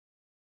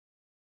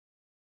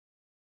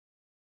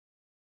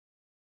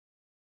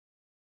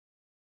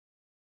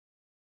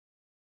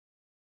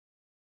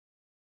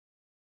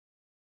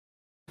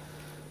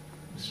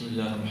بسم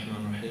الله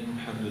الرحمن الرحيم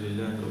الحمد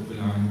لله رب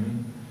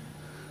العالمين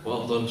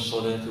وأفضل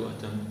الصلاة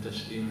وأتم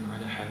التسليم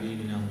على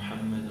حبيبنا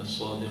محمد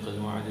الصادق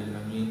الوعد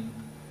الأمين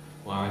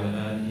وعلى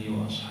آله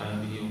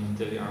وأصحابه ومن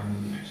تبعهم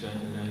بإحسان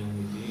إلى يوم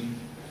الدين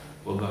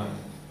وبعد.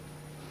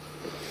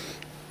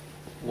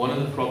 One of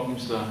the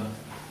problems that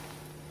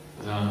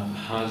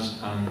has,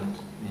 and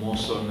more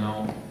so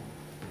now,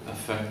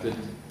 affected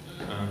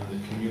the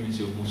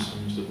community of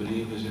Muslims, the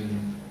believers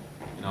in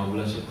our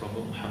blessed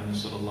Prophet Muhammad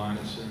sallallahu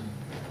alaihi wasallam,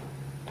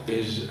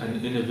 is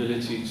an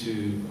inability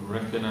to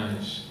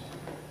recognize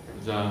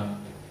that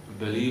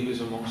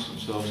believers amongst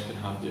themselves can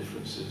have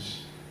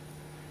differences.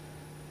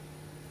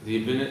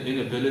 The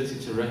inability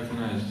to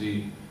recognize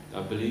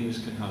that believers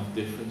can have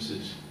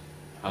differences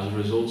has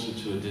resulted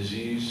to a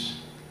disease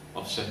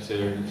of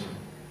sectarianism,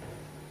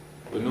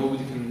 where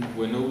nobody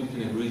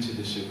can agree to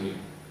disagree.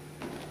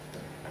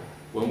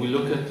 When we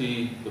look at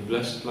the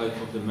blessed life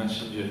of the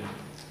Messenger,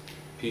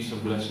 peace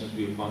and blessings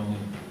be upon him,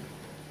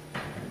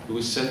 who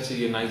was sent to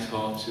unite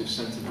hearts, who was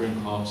sent to bring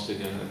hearts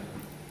together,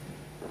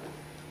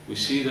 we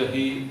see that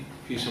he,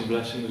 peace and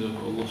blessings of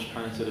Allah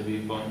subhanahu wa ta'ala be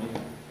upon him,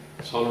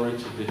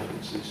 tolerated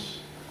differences.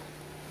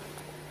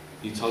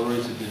 He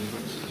tolerated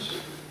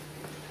differences.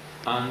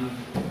 And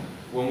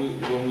when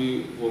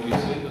we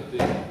say that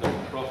the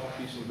Prophet,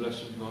 peace and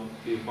blessings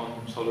be upon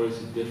him,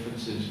 tolerated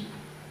differences,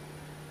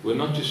 we're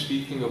not just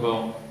speaking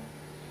about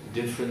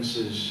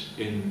differences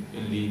in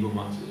legal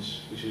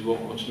matters, which is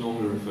what's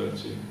normally referred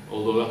to,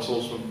 although that's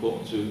also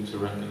important to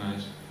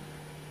recognize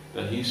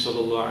that he,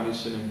 sallallahu alaihi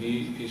wasallam,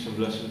 peace and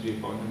blessings be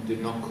upon him, did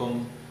not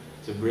come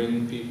to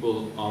bring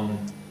people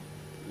on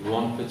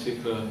one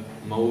particular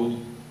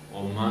mode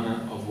or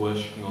manner of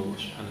worshipping Allah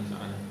subhanahu wa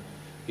ta'ala.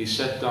 He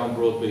set down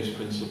broad-based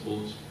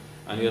principles,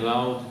 and he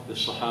allowed the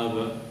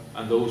Sahaba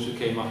and those who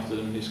came after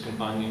them, his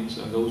companions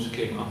and those who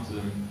came after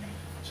them,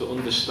 to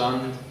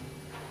understand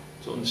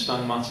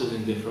matters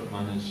in different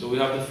manners. So we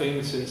have the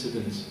famous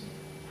incident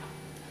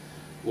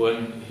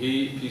when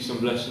he, peace and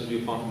blessings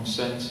be upon him,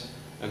 sent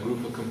a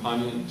group of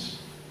companions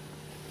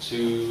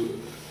to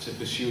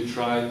pursue a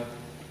tribe,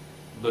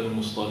 Banu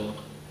Mustaliq,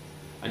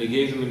 and he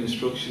gave them an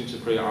instruction to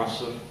pray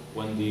Asr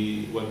when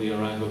they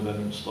arrived at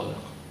Banu Mustaliq.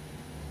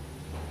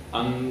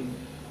 And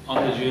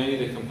on the journey,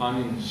 the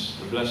companions,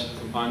 the blessed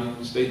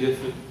companions, they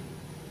differed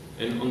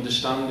in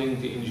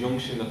understanding the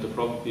injunction that the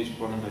Prophet, peace be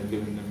upon him, had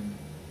given them.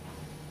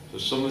 So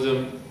some of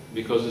them,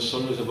 because the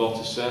sun was about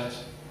to set,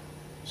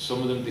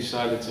 some of them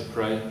decided to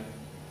pray.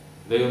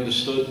 They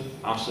understood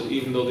Asr,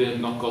 even though they had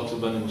not got to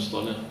Banu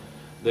Mustaliq.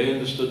 They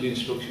understood the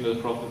instruction of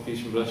the Prophet,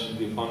 peace and blessings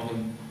be upon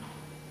him,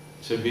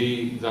 to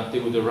be that they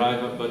would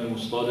arrive at Banu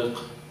Mustaliq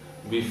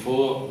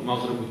before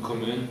Maghrib would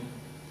come in.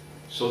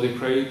 So they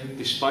prayed,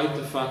 despite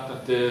the fact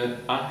that their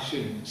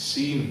action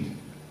seemed,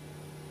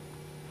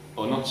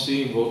 or not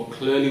seemed, but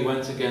clearly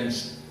went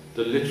against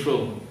the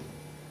literal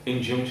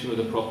injunction of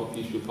the Prophet,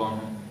 peace be upon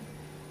him.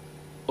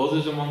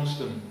 Others amongst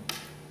them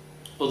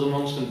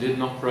did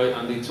not pray,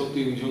 and they took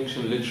the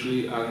injunction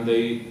literally, and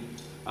they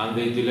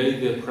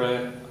delayed their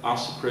prayer,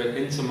 Asr prayer,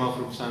 into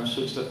Maghrib time,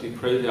 such that they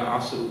prayed their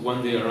Asr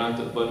when they arrived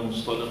at Banu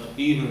Mustaliq,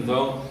 even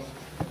though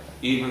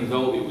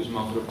it was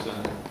Maghrib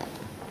time.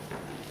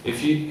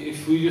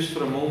 If we just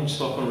for a moment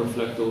stop and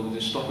reflect over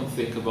this, stop and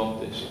think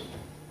about this,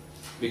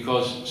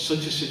 because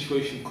such a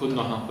situation could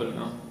not happen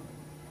now.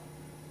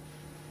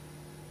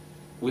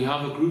 We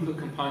have a group of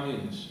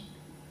companions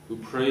who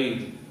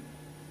prayed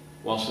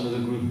whilst another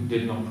group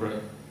did not pray.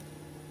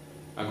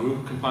 A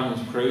group of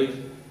companions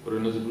prayed, but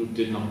another group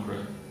did not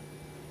pray.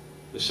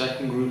 The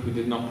second group who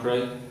did not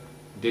pray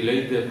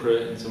delayed their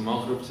prayer into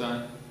Maghrib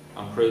time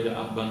and prayed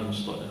at Banu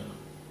Mustaliq.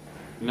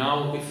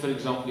 Now, if for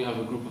example you have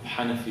a group of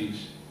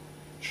Hanafis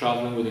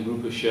travelling with a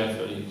group of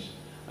Shafi'is,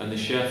 and the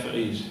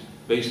Shafi'is,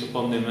 based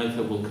upon their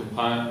method, will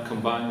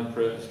combine the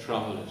prayer as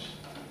travellers,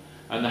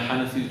 and the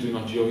Hanafis do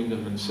not join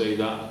them and say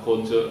that,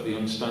 according to the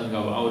understanding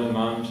of our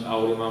Imams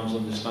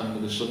understanding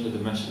of the Sunnah of the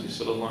Messenger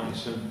sallallahu alaihi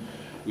wasallam,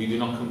 we do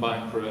not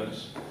combine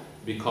prayers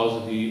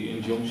because of the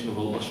injunction of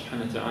Allah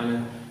subhanahu wa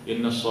ta'ala,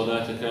 Inna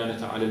salata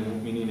kanat ala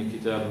al-mu'minina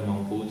kitaban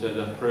mawquta,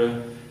 that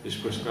prayer is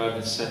prescribed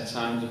at set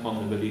times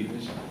upon the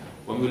believers.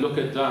 When we look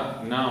at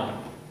that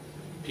now,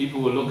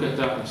 people will look at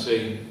that and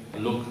say,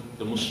 look,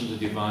 the Muslims are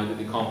divided,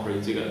 they can't pray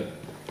together.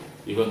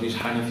 You've got these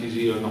Hanafis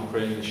here are not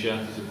praying, the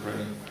Shafis are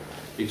praying.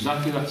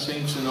 Exactly that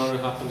same scenario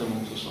happened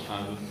amongst the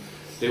Sahaba.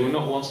 They were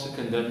not ones to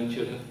condemn each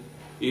other.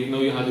 Even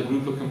though you had a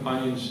group of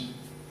companions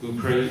who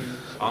prayed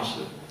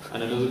Asr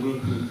and another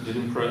group who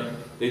didn't pray,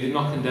 they did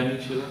not condemn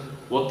each other.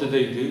 What did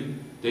they do?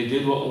 They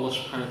did what Allah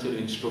subhanahu wa ta'ala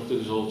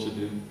instructed us all to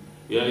do.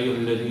 Ya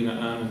ayyuhalladhina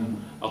amanu,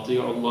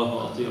 ati'u Allah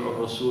wa ati'u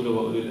ar-rasul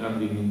wa ulil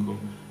amri minkum.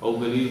 O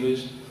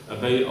believers,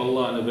 obey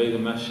Allah and obey the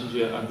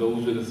Messenger and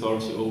those with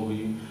authority over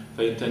you.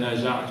 فَإِن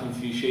تَنَازَعْتُمْ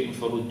فِي شَيْءٍ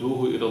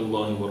فَرُدُّوهُ إِلَى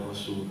اللَّهِ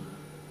وَالرَّسُولِ.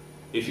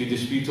 If you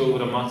dispute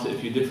over a matter,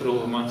 if you differ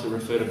over a matter,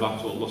 refer it back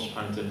to Allah subhanahu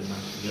wa ta'ala and the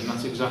Messenger. And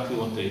that's exactly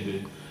what they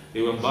did.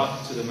 They went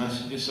back to the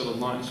Messenger sallallahu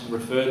alaihi wasallam,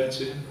 referred it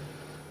to him,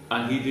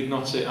 and he did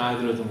not say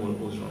either of them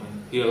was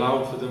wrong. He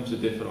allowed for them to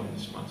differ on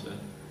this matter.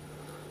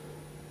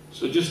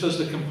 So just as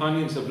the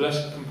companions, the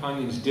blessed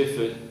companions,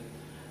 differed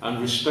and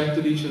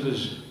respected each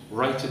other's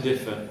right to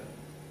differ,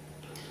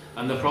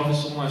 and the Prophet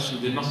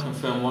ﷺ did not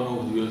confirm one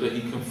over the other,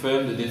 he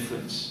confirmed the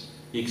difference,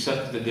 he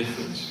accepted the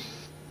difference.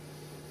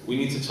 We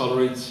need to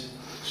tolerate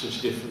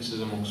such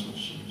differences amongst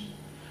Muslims.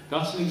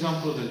 That's an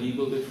example of a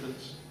legal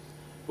difference.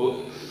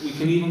 But we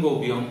can even go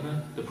beyond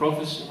that. The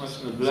Prophet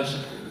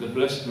ﷺ, the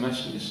blessed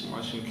Messenger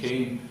ﷺ,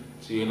 came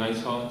to unite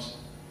hearts,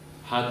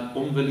 had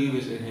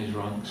unbelievers in his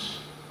ranks,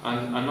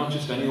 and not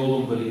just any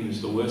old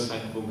unbelievers, the worst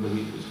type of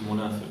unbelievers, the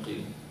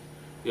munafiqeen.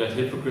 He had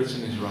hypocrites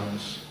in his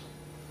ranks.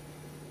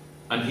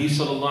 And he,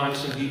 sallallahu alayhi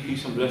wa sallam, he,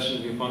 peace and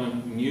blessings be upon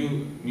him,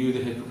 knew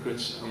the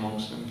hypocrites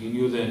amongst them. He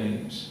knew their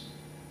names.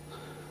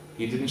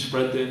 He didn't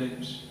spread their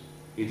names.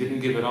 He didn't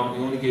give it out.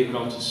 He only gave it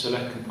out to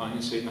select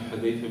companions, Sayyidina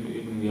Hudayfa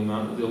ibn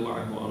Yaman,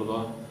 radiallahu anhu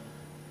arda.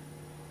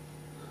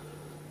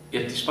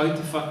 Yet despite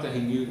the fact that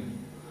he knew them,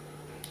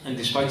 and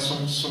despite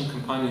some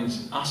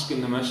companions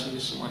asking the Messenger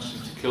sallallahu alayhi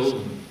wa sallam to kill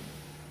them,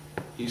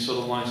 he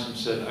sallallahu alayhi wa sallam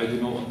said, I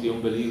do not want the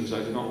unbelievers,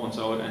 I do not want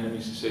our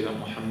enemies to say that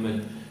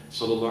Muhammad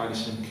sallallahu alayhi wa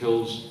sallam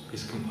kills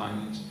his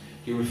companions.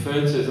 He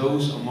referred to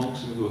those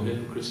amongst them who were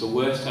hypocrites, the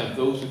worst type,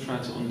 those who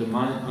tried to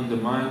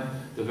undermine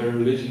the very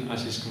religion,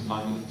 as his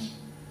companions.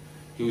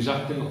 He was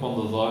acting upon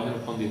the zahir,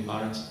 upon the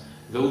apparent.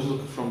 Those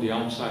looking from the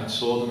outside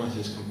saw them as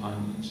his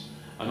companions.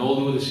 And all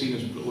they would have seen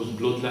was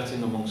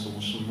bloodletting amongst the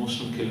Muslims,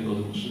 Muslim killing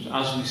other Muslims,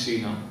 as we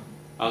see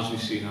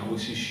now. We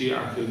see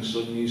Shia killing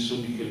Sunnis,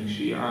 Sunni killing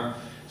Shia,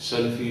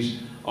 Salafis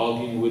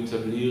arguing with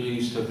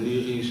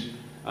Tabligis,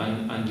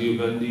 and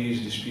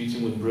Deobandis,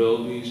 disputing with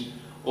Barelvis.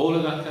 All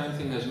of that kind of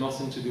thing has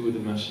nothing to do with the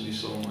Messenger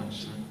sallallahu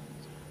alaihi wasallam.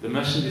 The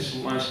Messenger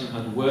sallallahu alaihi wasallam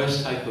had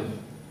worse type of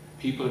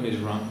people in his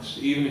ranks.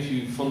 Even if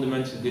you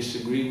fundamentally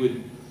disagree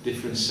with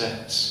different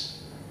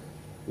sects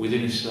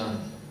within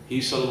Islam, he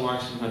sallallahu alaihi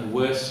wasallam had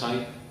worse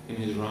type in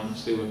his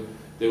ranks.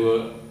 They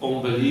were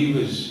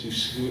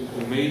unbelievers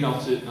who made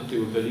out that they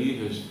were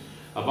believers,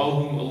 about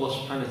whom Allah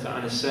subhanahu wa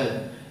ta'ala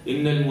said,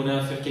 إِنَّ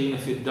الْمُنَافِقِينَ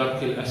فِي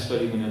الدَّرْكِ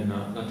الْأَسْفَلِ مِنَ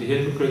النَّارِ, that the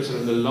hypocrites are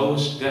in the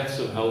lowest depths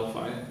of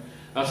hellfire.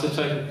 That's the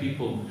type of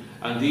people.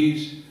 And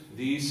these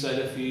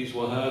Salafis,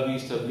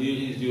 Wahhabis,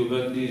 Tabligis,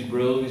 Deobandis,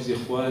 Barelvis,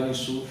 Ikhwanis,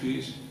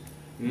 Sufis,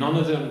 none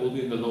of them will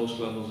be in the lowest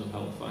levels of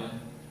hellfire.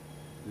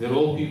 They're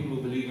all people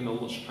who believe in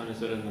Allah subhanahu wa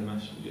ta'ala and the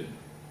Messenger.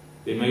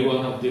 They may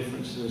well have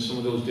differences, and some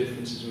of those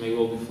differences may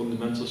well be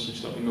fundamental,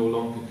 such that we no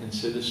longer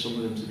consider some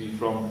of them to be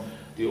from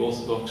the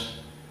orthodox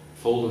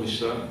fold of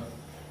Islam.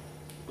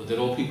 But they're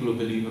all people who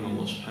believe in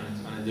Allah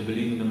subhanahu wa ta'ala. They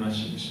believe in the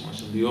Messenger sallallahu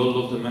alaihi wasallam. They all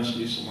love the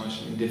Messenger sallallahu alaihi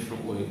wasallam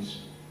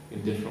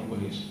in different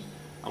ways.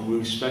 And we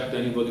respect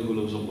anybody who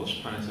loves Allah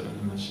subhanahu wa ta'ala and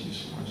the Messenger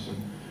sallallahu alaihi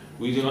wasallam.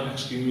 We do not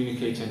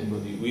excommunicate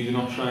anybody. We do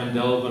not try and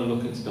delve and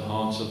look into the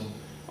hearts of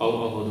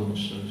other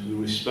Muslims. We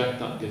respect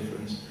that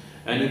difference.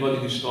 Anybody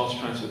who starts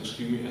trying to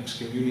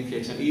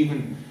excommunicate, and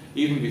even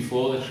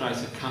before they try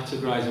to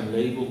categorize and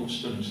label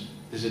Muslims,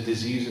 there's a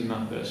disease in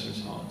that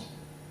person's heart.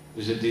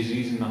 There's a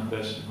disease in that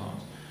person's heart.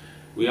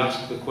 We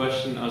ask the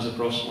question, as the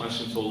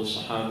Prophet told the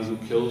Sahabi who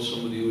killed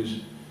somebody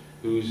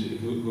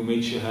who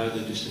made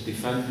shahada just to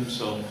defend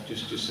himself,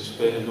 just to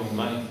spare his own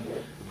life.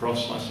 The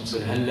Prophet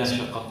said, "Halla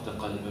shaqaqta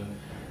qalbah."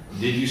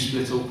 Did you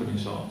split open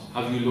his heart?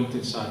 Have you looked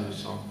inside of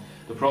his heart?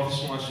 The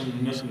Prophet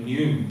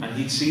knew, and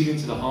he'd seen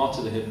into the heart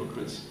of the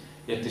hypocrites.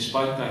 Yet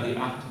despite that, he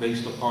acted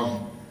based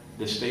upon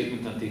the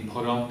statement that they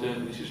put out there,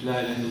 which is La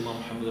ilaha illallah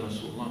Muhammad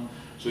Rasulullah.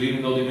 So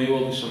even though there may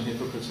well be some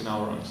hypocrites in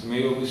our ranks, there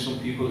may well be some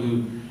people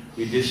who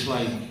we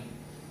dislike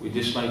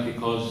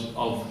because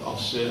of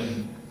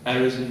certain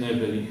errors in their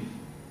belief.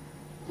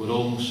 We're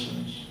all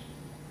Muslims.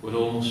 We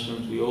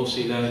all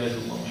say La ilaha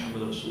illallah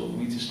Muhammad Rasulullah.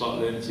 We need to start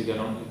learning to get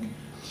on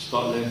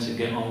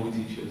with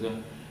each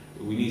other.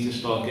 We need to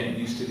start getting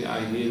used to the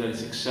idea that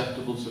it's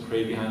acceptable to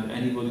pray behind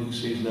anybody who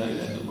says La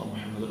ilaha illallah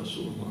Muhammad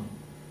Rasulullah.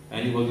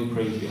 Anybody who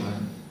prays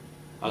behind.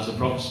 As the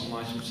Prophet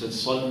said,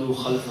 Sallu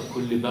khalfa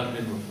kulli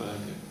barrin wa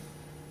fajir.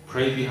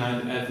 Pray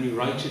behind every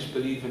righteous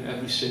believer and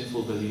every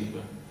sinful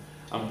believer.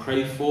 And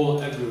pray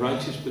for every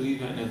righteous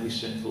believer and every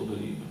sinful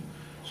believer.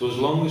 So as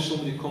long as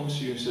somebody comes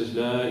to you and says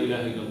La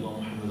ilaha illallah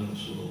Muhammad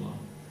Rasulullah,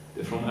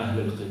 they're from Ahl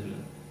al-Qibla.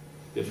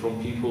 They're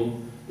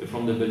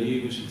from the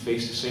believers who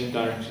face the same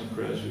direction of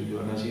prayer as we do.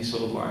 And as he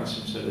sallallahu alaihi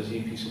wasallam said, as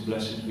he, peace and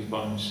blessings be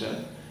upon him,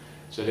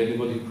 said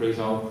anybody who prays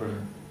our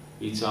prayer,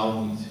 eats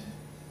our meat,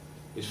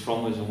 is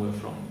from us and we're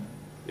from them.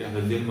 They have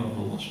a dhimma of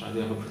Allah,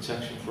 they have a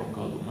protection from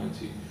God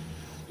Almighty.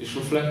 Just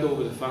reflect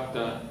over the fact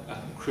that a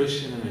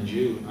Christian and a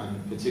Jew,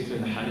 and particularly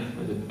in the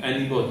Hanif, that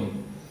anybody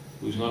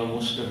who's not a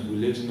Muslim, who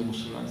lives in the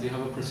Muslim land, they have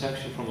a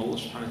protection from Allah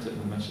subhanahu wa ta'ala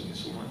and the Messenger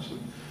sallallahu alaihi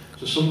wasallam.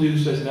 So somebody who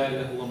says La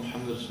ilaha illallah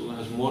Muhammad Rasulullah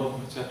has more of a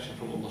protection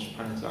from Allah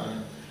subhanahu wa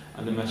ta'ala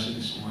and the Messenger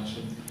sallallahu alaihi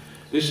wasallam.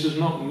 This does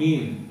not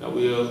mean that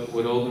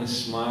we're all going to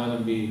smile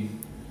and be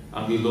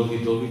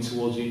lovey-dovey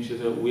towards each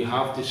other. We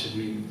have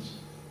disagreements.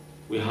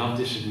 But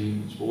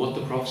what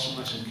the Prophet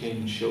sallallahu alaihi wasallam came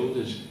and showed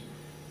us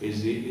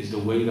is the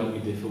way that we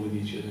differ with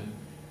each other.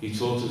 He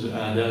taught us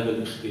adab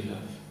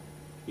al-ikhtilaf.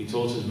 He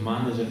taught us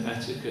manners and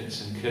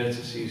etiquettes and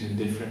courtesies in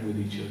different with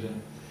each other.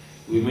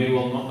 We may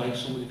well not like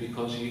somebody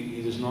because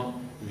he does not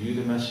view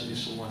the Messenger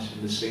so much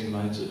in the same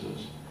light as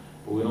us.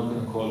 But we're not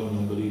going to call him an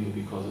unbeliever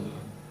because of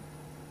that.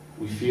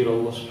 We fear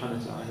Allah subhanahu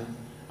wa ta'ala.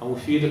 And we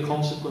fear the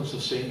consequence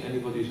of saying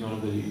anybody is not a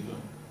believer.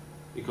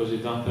 Because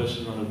if that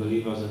person is not a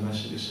believer, as the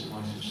Messenger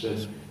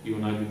says, you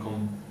and I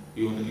become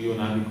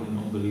an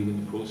unbeliever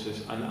in the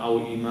process. And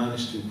our iman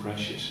is too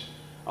precious.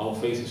 Our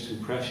faith is too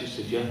precious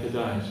to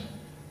jeopardize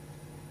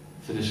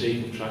for the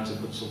sake of trying to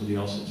put somebody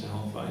else into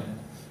hellfire.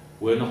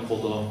 We're not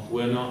qada.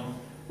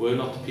 We're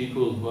not the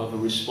people who have a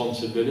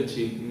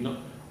responsibility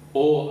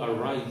or a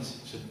right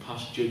to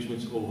pass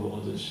judgment over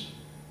others.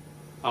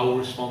 Our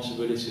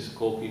responsibility is to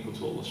call people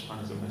to Allah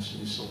subhanahu wa ta'ala,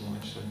 Messenger sallallahu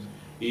alaihi wasallam,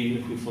 even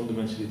if we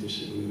fundamentally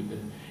disagree with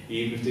them,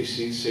 even if they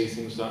say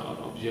things that are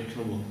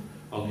objectionable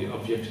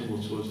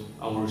to us.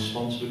 Our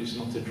responsibility is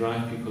not to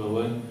drive people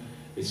away,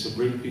 it's to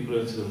bring people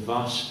into the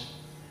vast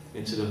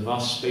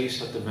space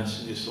that the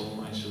Messenger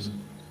sallallahu alaihi wasallam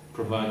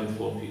provided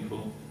for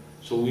people.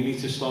 So we need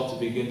to start to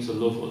begin to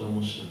love other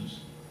Muslims.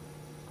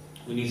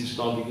 We need to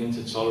start begin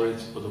to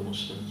tolerate other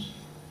Muslims.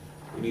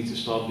 We need to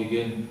start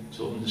begin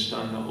to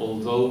understand that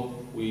although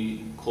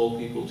we call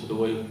people to the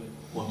way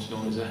what's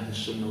known as Ahl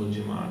Sunnah wal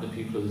Jama'ah, the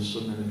people of the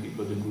Sunnah, the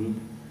people of the group,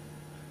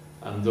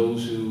 and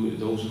those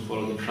who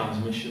follow the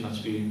transmission that's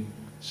being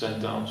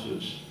sent down to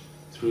us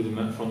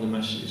from the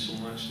Messenger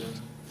sallallahu alaihi wasallam,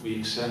 we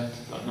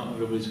accept that not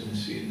everybody's going to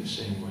see it the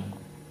same way,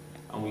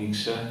 and we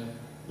accept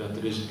that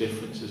there is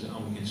differences,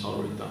 and we can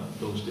tolerate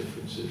those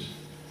differences.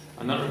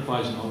 And that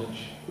requires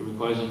knowledge, it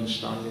requires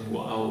understanding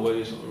what our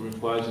ways are, it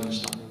requires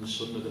understanding the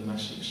Sunnah of the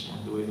Messenger,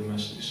 the way the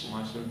Messenger.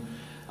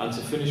 And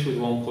to finish with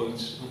one point,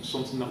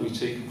 something that we've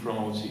taken from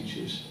our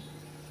teachers,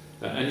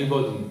 that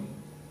anybody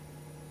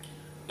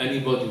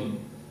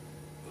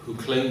who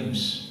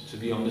claims to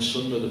be on the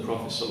Sunnah of the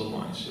Prophet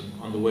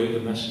ﷺ, on the way of the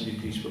Messenger,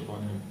 peace be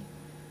upon him,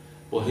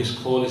 but his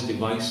call is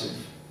divisive,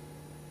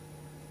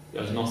 it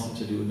has nothing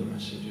to do with the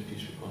Messenger,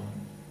 peace be upon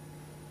him.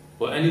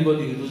 But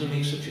anybody who doesn't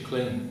make such a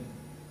claim,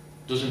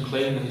 doesn't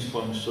claim that he's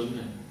following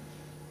Sunnah,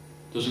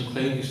 doesn't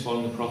claim he's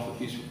following the Prophet,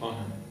 peace be upon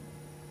him,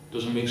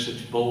 doesn't make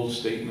such bold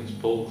statements,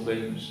 bold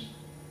claims,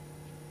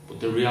 but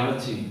the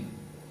reality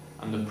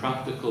and the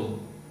practical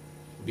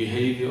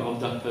behaviour of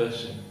that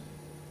person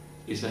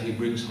is that he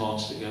brings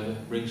hearts together,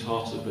 brings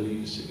hearts of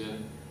believers together.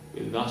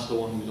 That's the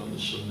one who's on the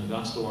Sunnah,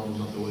 that's the one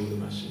who's on the way of the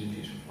Messenger,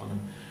 peace be upon him.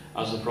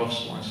 As the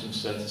Prophet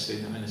said to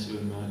Sayyidina Anas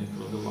ibn Malik,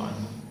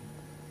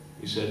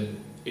 he said,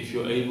 if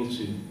you're able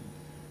to,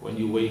 when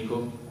you wake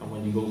up and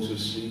when you go to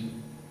sleep,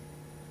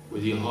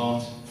 with your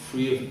heart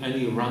free of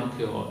any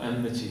rancor or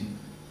enmity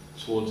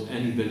towards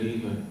any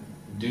believer,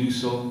 do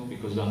so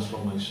because that's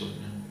from my Sunnah.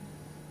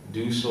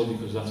 Do so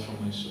because that's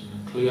from my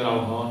Sunnah. Clear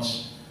our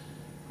hearts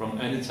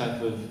from any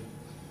type of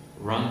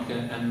rancor,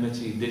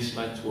 enmity,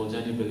 dislike towards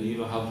any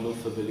believer. Have love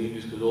for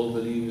believers, because all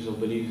believers are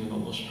believers in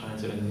Allah subhanahu wa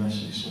ta'ala and the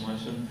Messenger sallallahu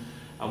alaihi wasallam.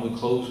 And we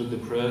close with the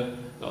prayer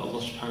that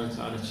Allah subhanahu wa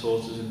ta'ala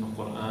taught us in the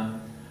Quran.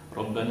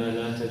 رَبَّنَا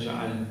لَا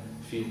تَجْعَلْ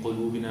فِي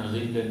قُلُوبِنَا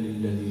غِلًّا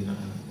لِلَّذِينَ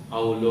آمَنُوا.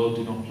 Our Lord,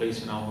 do not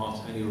place in our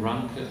hearts any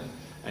rancor,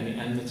 any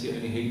enmity,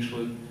 any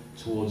hatred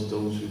towards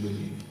those who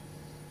believe.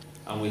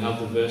 And we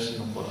have the verse in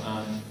the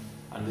Quran,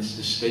 and this is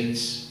the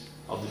states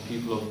of the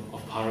people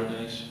of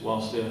paradise,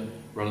 whilst they're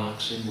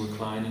relaxing,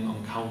 reclining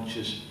on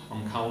couches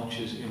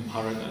in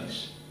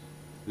paradise,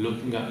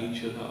 looking at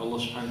each other. Allah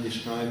subhanahu wa ta'ala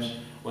describes,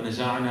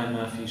 وَنَزَعْنَا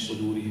مَا فِي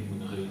صُدُورِهِمْ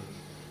مِنْ غِلٍّ.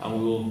 And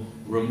we will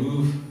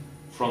remove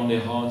from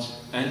their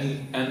hearts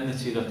any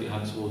enmity that they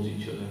had towards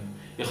each other.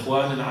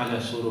 إِخْوَانًا عَلَى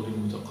سُرُرٍ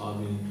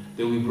مُتَقَابِلٍ.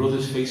 They will be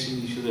brothers facing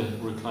each other,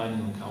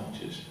 reclining on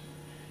couches.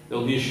 There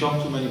will be a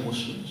shock to many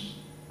Muslims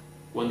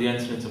when they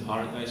enter into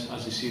paradise,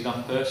 as they see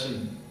that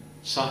person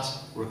sat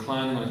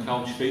reclining on a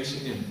couch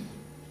facing him.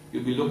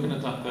 You'll be looking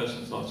at that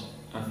person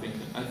and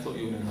thinking, I thought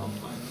you were in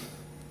hellfire.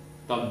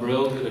 That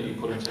Barelvi that you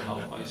put into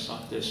hellfire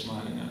sat there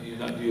smiling at you.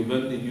 That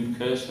Deobandis you've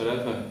cursed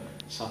forever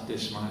sat there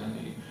smiling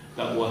at you.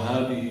 That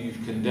Wahhabi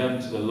you've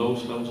condemned to the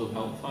lowest levels of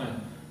hellfire,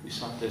 he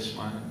sat there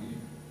smiling at you.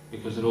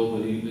 Because they're all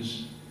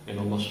believers in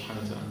Allah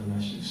subhanahu wa ta'ala and the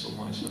Messenger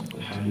sallallahu alaihi wasallam.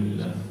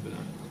 Alhamdulillah.